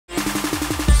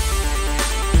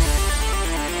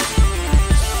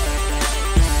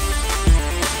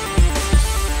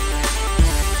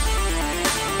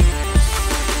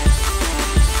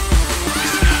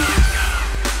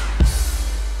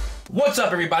What's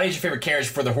up, everybody? It's your favorite carriage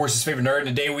for the horse's favorite nerd.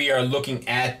 Today we are looking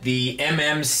at the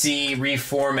MMC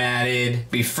Reformatted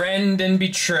Befriend and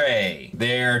Betray.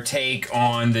 Their take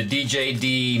on the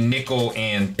DJD, Nickel,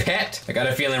 and Pet. I got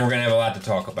a feeling we're going to have a lot to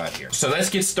talk about here. So let's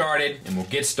get started, and we'll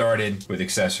get started with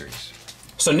accessories.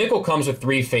 So Nickel comes with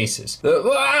three faces.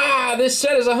 This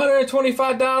set is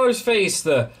 $125 face.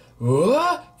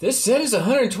 This set is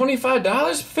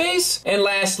 $125 face? And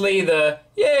lastly,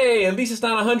 yay, at least it's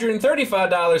not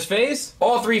 $135 face.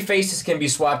 All three faces can be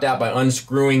swapped out by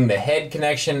unscrewing the head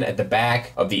connection at the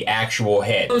back of the actual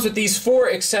head. It comes with these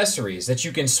four accessories that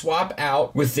you can swap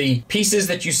out with the pieces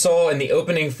that you saw in the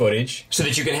opening footage, so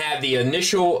that you can have the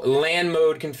initial land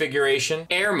mode configuration,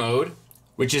 air mode,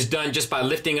 which is done just by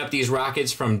lifting up these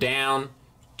rockets from down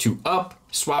to up,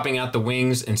 swapping out the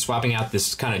wings and swapping out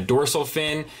this kind of dorsal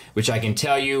fin, which I can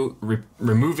tell you,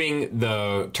 removing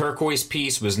the turquoise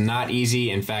piece was not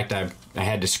easy. In fact, I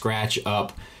had to scratch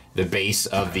up the base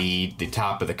of the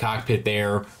top of the cockpit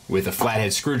there with a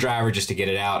flathead screwdriver just to get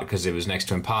it out, because it was next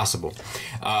to impossible.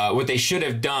 What they should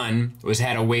have done was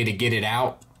had a way to get it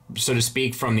out, so to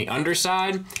speak, from the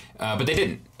underside, but they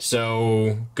didn't.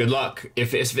 So good luck.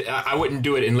 I wouldn't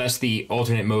do it unless the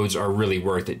alternate modes are really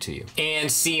worth it to you. And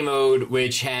C mode,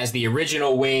 which has the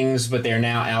original wings, but they're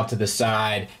now out to the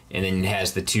side, and then it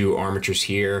has the two armatures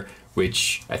here,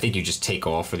 which I think you just take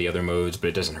off for the other modes, but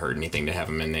it doesn't hurt anything to have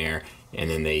them in there. And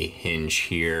then they hinge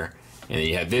here. And then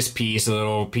you have this piece, a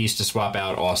little piece to swap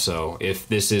out also. If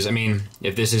this is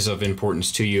of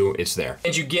importance to you, it's there.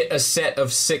 And you get a set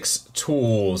of 6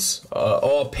 tools,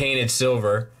 all painted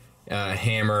silver.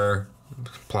 Hammer,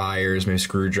 pliers, maybe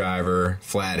screwdriver,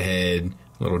 flathead,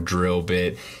 little drill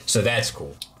bit. So that's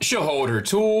cool. She'll hold her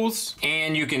tools,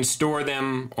 and you can store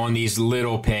them on these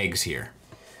little pegs here.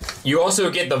 You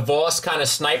also get the Voss kind of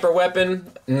sniper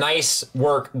weapon. Nice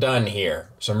work done here.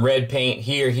 Some red paint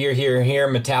here, here, here, here.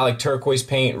 Metallic turquoise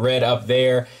paint, red up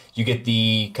there. You get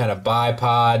the kind of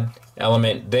bipod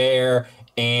element there.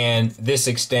 And this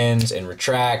extends and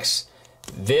retracts.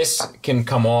 This can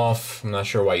come off. I'm not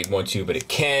sure why you'd want to, but it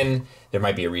can. There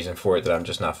might be a reason for it that I'm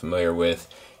just not familiar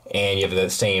with. And you have the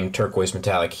same turquoise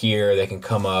metallic here that can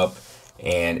come up,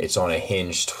 and it's on a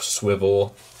hinged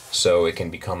swivel, so it can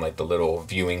become like the little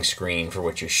viewing screen for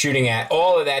what you're shooting at.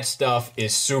 All of that stuff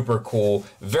is super cool.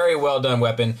 Very well done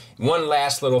weapon. One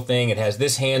last little thing, it has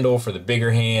this handle for the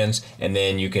bigger hands, and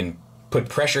then you can put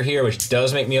pressure here, which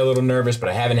does make me a little nervous, but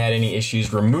I haven't had any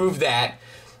issues. Remove that,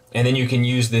 and then you can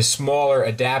use this smaller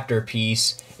adapter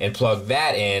piece and plug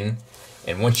that in,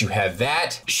 and once you have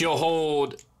that, she'll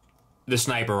hold the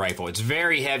sniper rifle. It's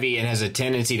very heavy and has a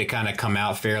tendency to kind of come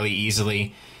out fairly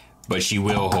easily, but she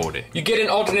will hold it. You get an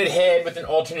alternate head with an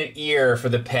alternate ear for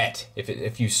the pet,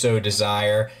 if you so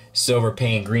desire. Silver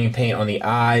paint, green paint on the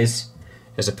eyes,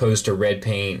 as opposed to red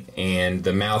paint, and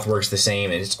the mouth works the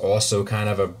same, and it's also kind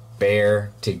of a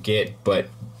bear to get, but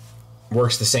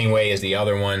works the same way as the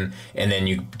other one, and then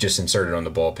you just insert it on the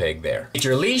ball peg there. Get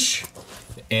your leash,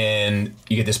 and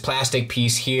you get this plastic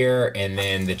piece here, and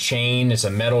then the chain, it's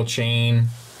a metal chain.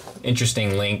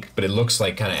 Interesting link, but it looks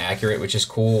like kind of accurate, which is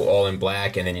cool, all in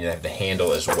black, and then you have the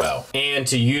handle as well. And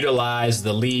to utilize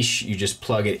the leash, you just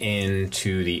plug it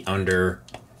into the under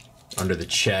the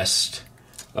chest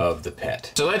of the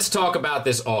pet. So let's talk about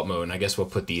this alt mode, and I guess we'll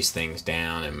put these things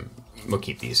down and we'll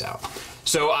keep these out.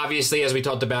 So obviously, as we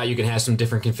talked about, you can have some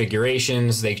different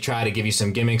configurations. They try to give you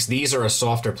some gimmicks. These are a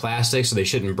softer plastic, so they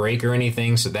shouldn't break or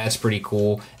anything, so that's pretty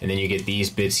cool. And then you get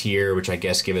these bits here, which I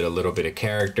guess give it a little bit of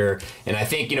character. And I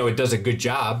think, it does a good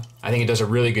job. I think it does a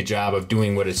really good job of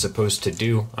doing what it's supposed to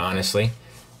do, honestly.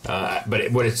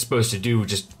 But what it's supposed to do,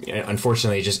 just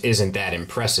unfortunately, just isn't that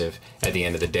impressive at the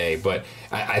end of the day. But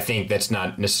I think that's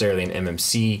not necessarily an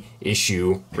MMC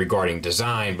issue regarding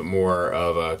design, but more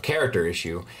of a character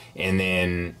issue. And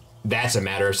then that's a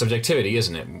matter of subjectivity,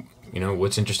 isn't it?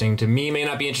 What's interesting to me may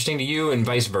not be interesting to you, and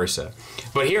vice versa.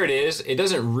 But here it is. It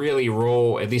doesn't really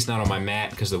roll, at least not on my mat,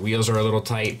 because the wheels are a little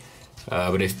tight.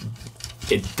 But if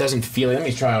it doesn't feel it, let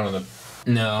me try it on the...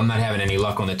 No, I'm not having any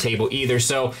luck on the table either,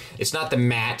 so it's not the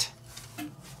matte.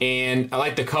 And I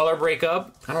like the color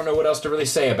breakup. I don't know what else to really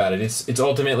say about it. It's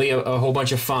ultimately a whole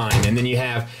bunch of fine. And then you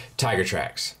have Tiger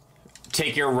Tracks.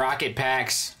 Take your rocket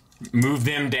packs, move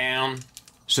them down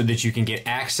so that you can get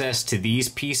access to these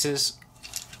pieces.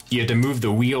 You have to move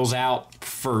the wheels out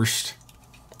first,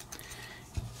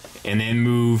 and then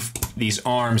move these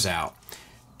arms out.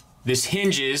 This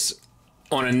hinges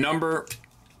on a number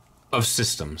of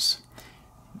systems.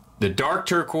 The dark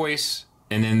turquoise,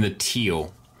 and then the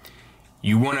teal.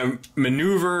 You want to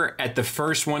maneuver at the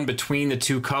first one between the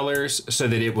two colors so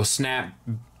that it will snap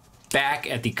back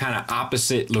at the kind of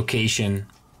opposite location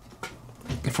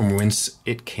from whence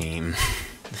it came.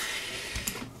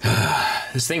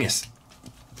 This thing is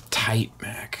tight,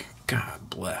 Mac. God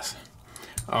bless.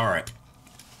 All right.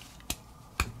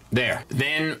 There.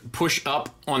 Then push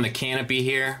up on the canopy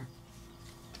here,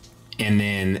 and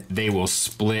then they will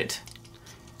split,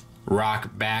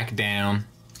 rock back down,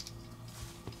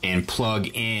 and plug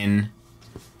in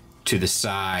to the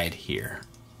side here.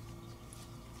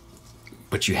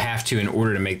 But you have to, in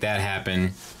order to make that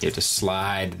happen, you have to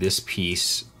slide this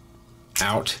piece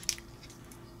out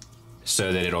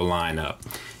so that it'll line up.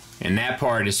 And that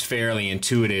part is fairly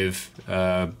intuitive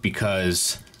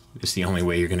because it's the only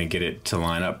way you're going to get it to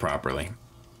line up properly.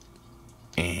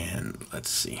 And let's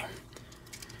see.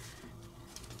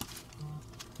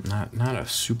 Not a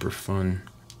super fun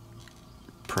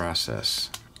process.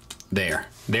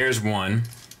 There's one.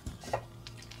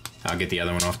 I'll get the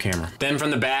other one off camera. Then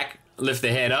from the back, lift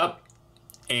the head up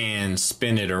and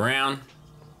spin it around.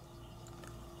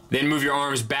 Then move your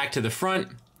arms back to the front.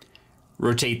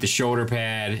 Rotate the shoulder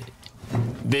pad.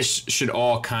 This should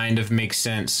all kind of make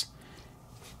sense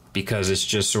because it's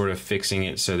just sort of fixing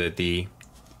it so that the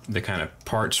kind of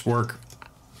parts work.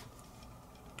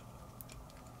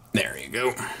 There you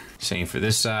go. Same for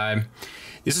this side.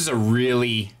 This is a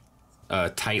really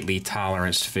tightly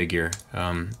toleranced figure,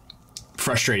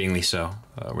 frustratingly so,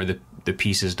 where the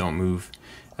pieces don't move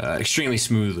extremely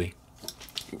smoothly,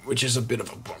 which is a bit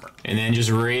of a bummer. And then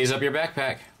just raise up your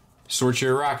backpack, sort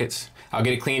your rockets. I'll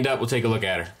get it cleaned up, we'll take a look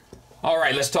at her. All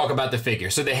right, let's talk about the figure.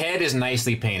 So the head is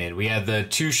nicely painted. We have the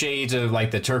two shades of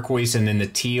like the turquoise and then the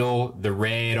teal, the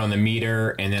red on the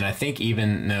meter, and then I think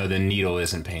even, no, the needle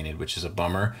isn't painted, which is a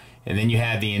bummer. And then you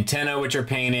have the antenna, which are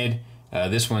painted.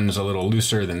 This one's a little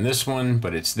looser than this one,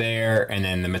 but it's there. And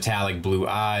then the metallic blue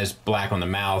eyes, black on the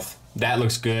mouth. That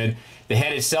looks good. The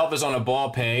head itself is on a ball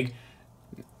peg.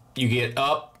 You get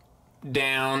up,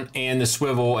 down, and the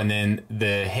swivel, and then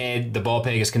the head, the ball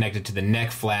peg is connected to the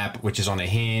neck flap, which is on a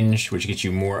hinge, which gets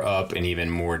you more up and even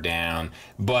more down.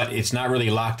 But it's not really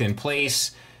locked in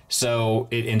place, so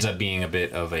it ends up being a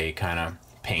bit of a kind of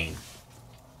pain.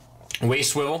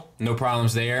 Waist swivel, no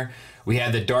problems there. We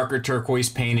have the darker turquoise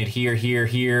painted here, here,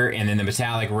 here, and then the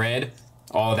metallic red.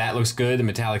 All that looks good. The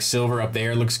metallic silver up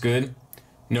there looks good.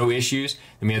 No issues.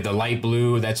 Then we have the light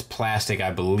blue. That's plastic,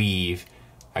 I believe.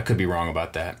 I could be wrong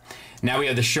about that. Now we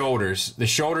have the shoulders. The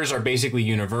shoulders are basically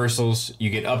universals. You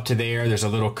get up to there. There's a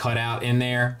little cutout in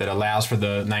there that allows for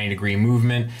the 90-degree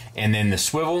movement. And then the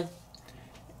swivel.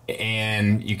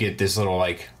 And you get this little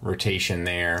like rotation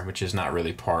there, which is not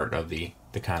really part of the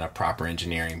kind of proper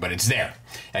engineering, but it's there.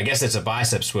 I guess it's a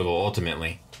bicep swivel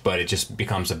ultimately, but it just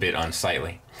becomes a bit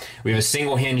unsightly. We have a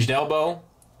single hinged elbow.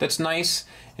 That's nice.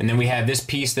 And then we have this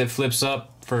piece that flips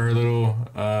up for little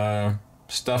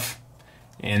stuff.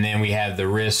 And then we have the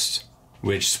wrist,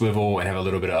 which swivel and have a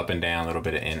little bit of up and down, a little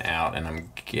bit of in, out. And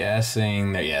I'm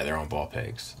guessing that, yeah, they're on ball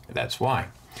pegs. That's why.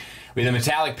 We have the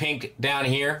metallic pink down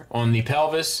here on the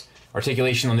pelvis.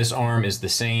 Articulation on this arm is the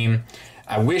same.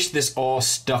 I wish this all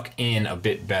stuck in a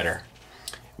bit better.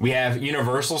 We have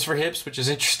universals for hips, which is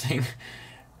interesting.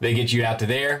 They get you out to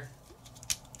there,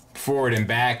 forward and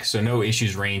back, so no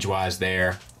issues range-wise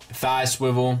there. Thigh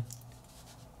swivel,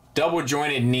 double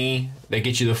jointed knee, that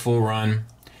gets you the full run.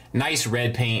 Nice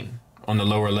red paint on the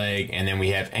lower leg, and then we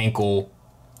have ankle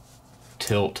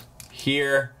tilt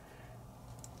here.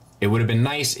 It would have been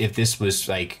nice if this was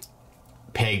like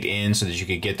pegged in so that you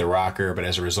could get the rocker, but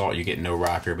as a result you get no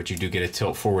rocker, but you do get a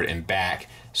tilt forward and back.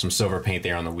 Some silver paint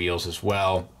there on the wheels as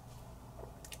well.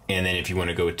 And then if you want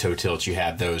to go with toe tilts, you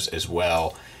have those as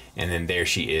well. And then there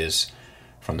she is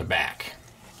from the back.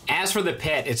 As for the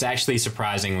pet, it's actually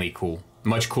surprisingly cool.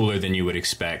 Much cooler than you would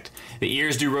expect. The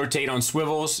ears do rotate on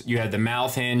swivels. You have the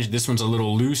mouth hinge. This one's a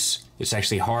little loose. It's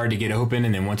actually hard to get open,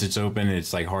 and then once it's open,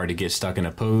 it's like hard to get stuck in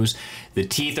a pose. The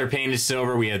teeth are painted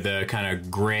silver. We have the kind of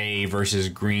gray versus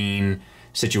green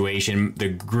situation. The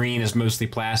green is mostly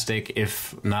plastic,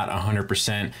 if not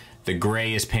 100%. The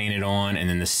gray is painted on, and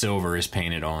then the silver is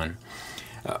painted on.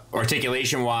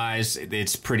 Articulation-wise,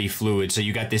 it's pretty fluid. So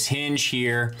you got this hinge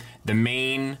here. The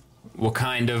mane will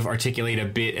kind of articulate a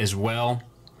bit as well.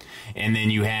 And then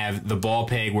you have the ball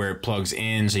peg where it plugs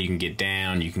in, so you can get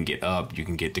down, you can get up, you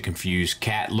can get the confused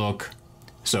cat look.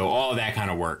 So all of that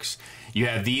kind of works. You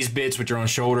have these bits which are on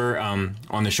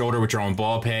the shoulder, which are on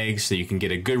ball pegs, so you can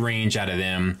get a good range out of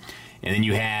them. And then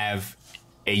you have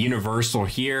a universal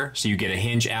here, so you get a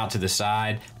hinge out to the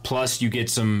side, plus you get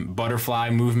some butterfly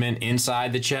movement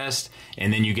inside the chest,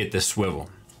 and then you get the swivel.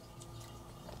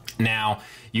 Now,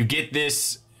 you get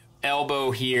this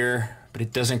elbow here, but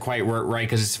it doesn't quite work right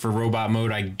because it's for robot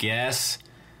mode, I guess.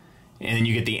 and then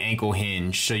you get the ankle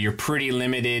hinge. So you're pretty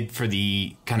limited for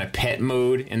the kind of pet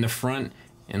mode in the front,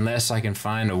 unless I can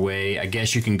find a way. I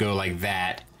guess you can go like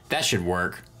that. That should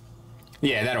work.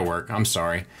 Yeah, that'll work. I'm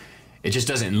sorry. It just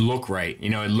doesn't look right. You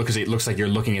know, it looks like you're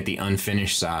looking at the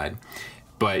unfinished side.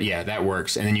 But yeah, that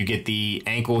works. And then you get the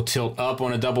ankle tilt up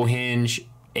on a double hinge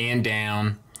and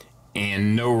down,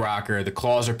 and no rocker. The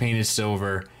claws are painted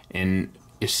silver, and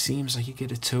it seems like you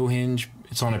get a toe hinge.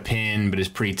 It's on a pin, but it's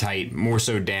pretty tight, more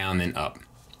so down than up.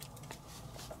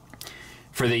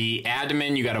 For the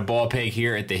abdomen, you got a ball peg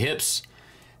here at the hips,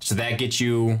 so that gets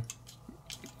you,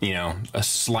 you know, a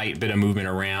slight bit of movement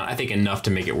around. I think enough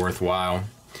to make it worthwhile.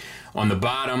 On the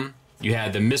bottom, you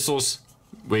have the missiles,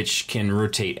 which can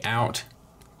rotate out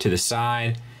to the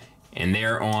side, and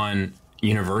they're on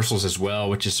universals as well,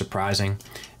 which is surprising.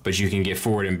 But you can get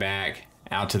forward and back,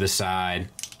 out to the side,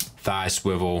 thigh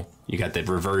swivel. You got the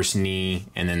reverse knee,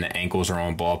 and then the ankles are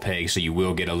on ball pegs, so you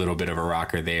will get a little bit of a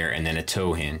rocker there, and then a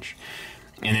toe hinge.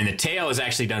 And then the tail is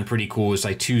actually done pretty cool. It's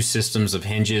like two systems of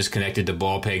hinges connected to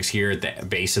ball pegs here at the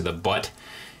base of the butt.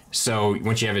 So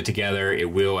once you have it together,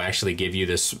 it will actually give you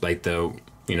this, like the,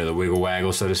 you know, the wiggle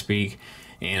waggle, so to speak,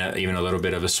 and even a little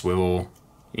bit of a swivel.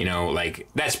 You know, like,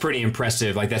 that's pretty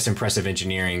impressive. Like, that's impressive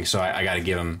engineering, so I got to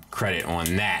give them credit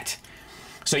on that.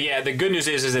 So yeah, the good news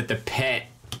is that the pet,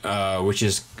 which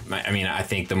is, I mean, I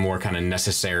think the more kind of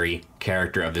necessary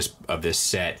character of this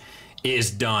set, is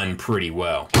done pretty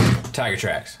well. Tiger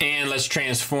tracks. And let's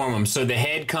transform them. So the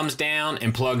head comes down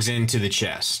and plugs into the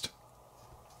chest.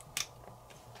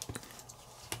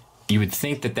 You would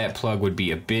think that that plug would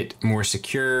be a bit more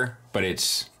secure, but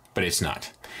it's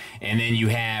not. And then you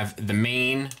have the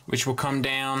mane, which will come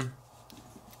down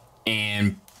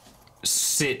and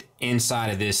sit inside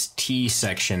of this T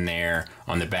section there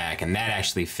on the back, and that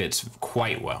actually fits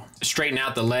quite well. Straighten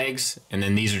out the legs, and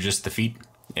then these are just the feet,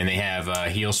 and they have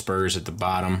heel spurs at the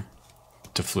bottom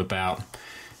to flip out.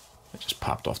 I just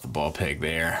popped off the ball peg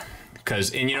there.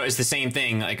 And you know, it's the same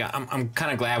thing. Like, I'm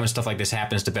kind of glad when stuff like this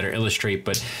happens to better illustrate,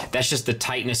 but that's just the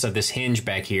tightness of this hinge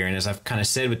back here. And as I've kind of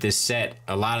said with this set,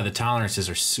 a lot of the tolerances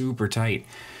are super tight.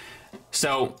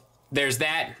 So there's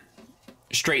that.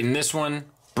 Straighten this one,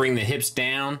 bring the hips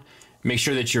down, make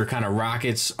sure that your kind of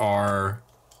rockets are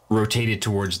rotated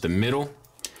towards the middle,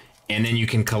 and then you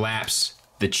can collapse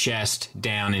the chest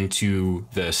down into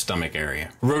the stomach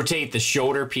area. Rotate the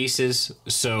shoulder pieces,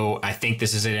 so I think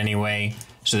this is it anyway,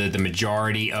 so that the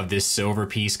majority of this silver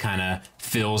piece kind of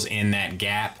fills in that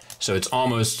gap. So it's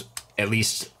almost, at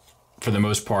least for the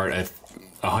most part, a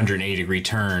 180-degree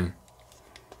turn.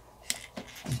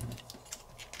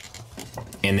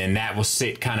 And then that will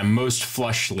sit kind of most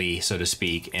flushly, so to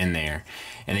speak, in there.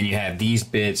 And then you have these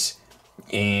bits,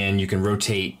 and you can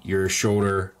rotate your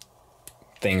shoulder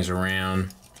things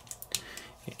around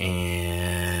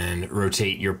and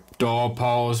rotate your dog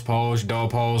paws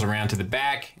around to the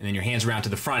back, and then your hands around to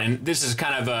the front. And this is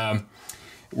kind of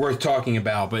worth talking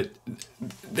about, but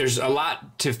there's a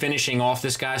lot to finishing off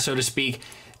this guy, so to speak,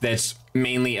 that's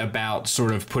mainly about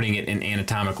sort of putting it in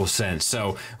anatomical sense.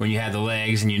 So when you have the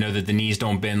legs and you know that the knees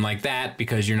don't bend like that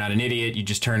because you're not an idiot, you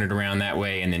just turn it around that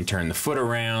way and then turn the foot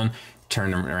around,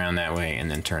 turn them around that way,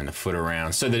 and then turn the foot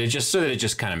around, so that it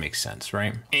just kind of makes sense,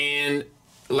 right? And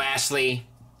lastly,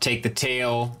 take the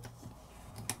tail,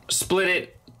 split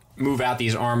it, move out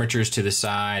these armatures to the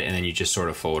side, and then you just sort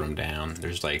of fold them down.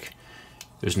 There's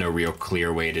no real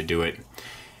clear way to do it.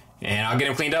 And I'll get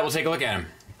him cleaned up. We'll take a look at him.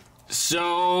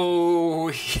 So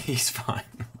he's fine.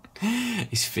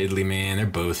 He's fiddly, man. They're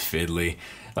both fiddly.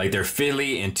 Like, they're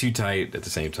fiddly and too tight at the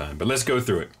same time. But let's go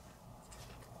through it.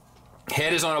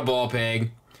 Head is on a ball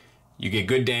peg. You get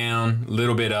good down, a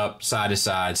little bit up, side to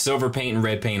side. Silver paint and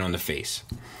red paint on the face.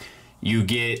 You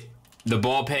get the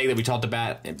ball peg that we talked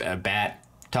about in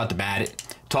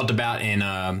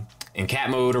cat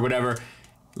mode or whatever. A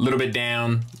little bit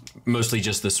down, mostly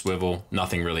just the swivel,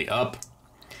 nothing really up.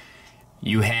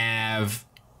 You have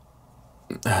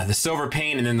the silver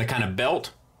paint and then the kind of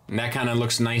belt. And that kind of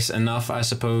looks nice enough, I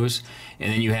suppose.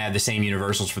 And then you have the same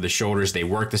universals for the shoulders. They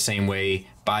work the same way.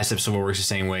 Bicep swivel works the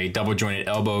same way. Double jointed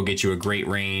elbow gets you a great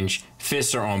range.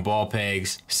 Fists are on ball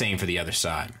pegs. Same for the other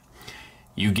side.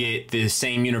 You get the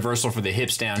same universal for the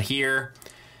hips down here.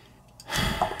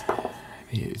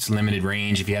 It's limited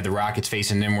range if you have the rockets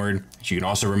facing inward. But you can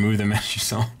also remove them, as you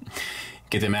saw.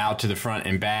 Get them out to the front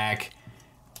and back.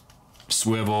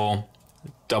 Swivel.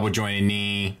 Double jointed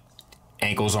knee.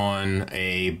 Ankles on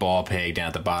a ball peg down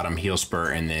at the bottom, heel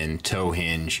spur, and then toe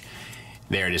hinge.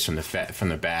 There it is from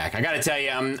the back. I gotta tell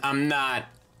you, I'm not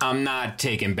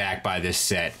taken back by this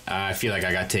set. I feel like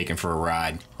I got taken for a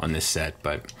ride on this set,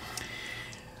 but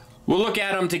We'll look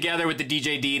at them together with the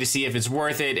DJD to see if it's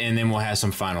worth it, and then we'll have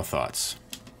some final thoughts.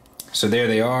 So there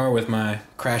they are with my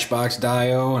Crashbox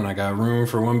Dio, and I got room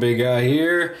for one big guy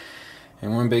here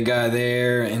and one big guy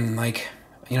there, and like,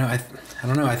 you know, I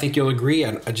don't know, I think you'll agree,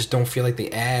 I just don't feel like they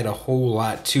add a whole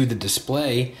lot to the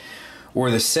display or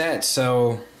the set,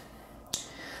 so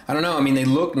I don't know. I mean, they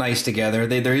look nice together.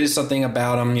 There is something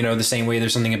about them, you know, the same way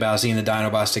there's something about seeing the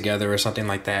Dinobots together or something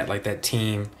like that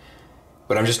team,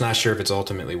 but I'm just not sure if it's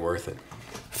ultimately worth it.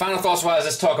 Final thoughts wise,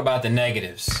 let's talk about the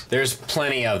negatives. There's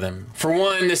plenty of them. For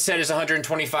one, this set is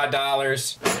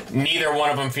 $125. Neither one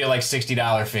of them feel like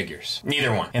 $60 figures.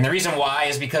 Neither one. And the reason why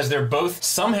is because they're both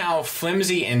somehow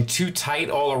flimsy and too tight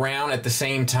all around at the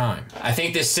same time. I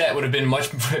think this set would have been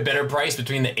much better priced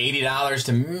between the $80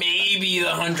 to maybe the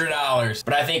 $100.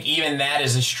 But I think even that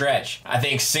is a stretch. I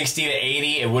think 60 to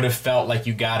 80, it would have felt like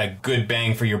you got a good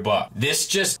bang for your buck. This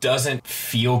just doesn't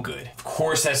feel good. Of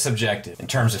course, that's subjective in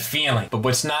terms of feeling. But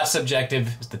what's not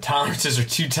subjective is the tolerances are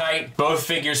too tight. Both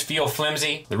figures feel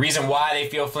flimsy. The reason why they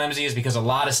feel flimsy is because a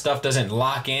lot of stuff doesn't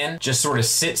lock in, just sort of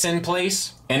sits in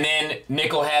place. And then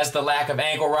Nickel has the lack of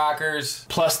ankle rockers,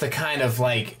 plus the kind of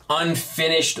like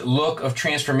unfinished look of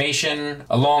transformation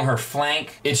along her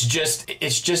flank. It's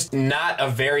just not a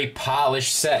very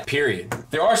polished set, period.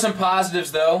 There are some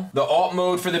positives though. The alt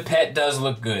mode for the pet does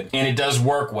look good, and it does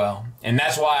work well. And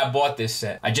that's why I bought this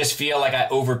set. I just feel like I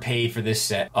overpaid for this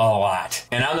set a lot.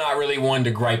 And I'm not really one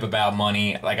to gripe about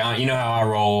money. Like, you know how I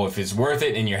roll. If it's worth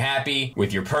it and you're happy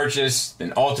with your purchase,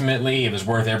 then ultimately it was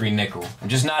worth every nickel. I'm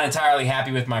just not entirely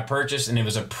happy with my purchase, and it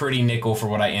was a pretty nickel for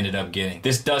what I ended up getting.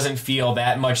 This doesn't feel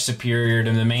that much superior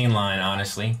to the main line,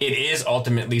 honestly. It is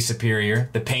ultimately superior.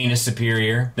 The paint is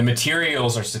superior. The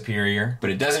materials are superior,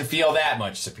 but it doesn't feel that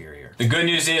much superior. The good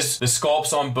news is the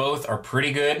sculpts on both are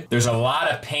pretty good. There's a lot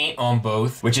of paint on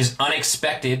both, which is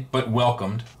unexpected but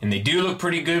welcomed. And they do look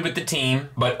pretty good with the team,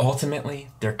 but ultimately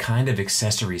they're kind of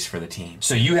accessories for the team.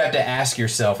 So you have to ask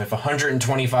yourself if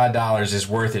 $125 is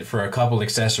worth it for a couple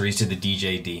accessories to the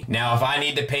DJD. Now, if I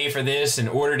need to pay for this in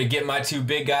order to get my two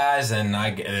big guys, then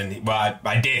I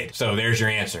did. So there's your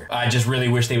answer. I just really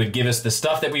wish they would give us the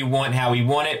stuff that we want how we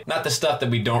want it, not the stuff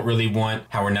that we don't really want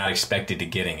how we're not expected to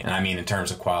getting it. And I mean in terms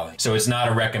of quality. So it's not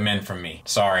a recommend from me.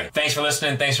 Sorry. Thanks for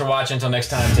listening. Thanks for watching. Until next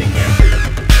time, take care.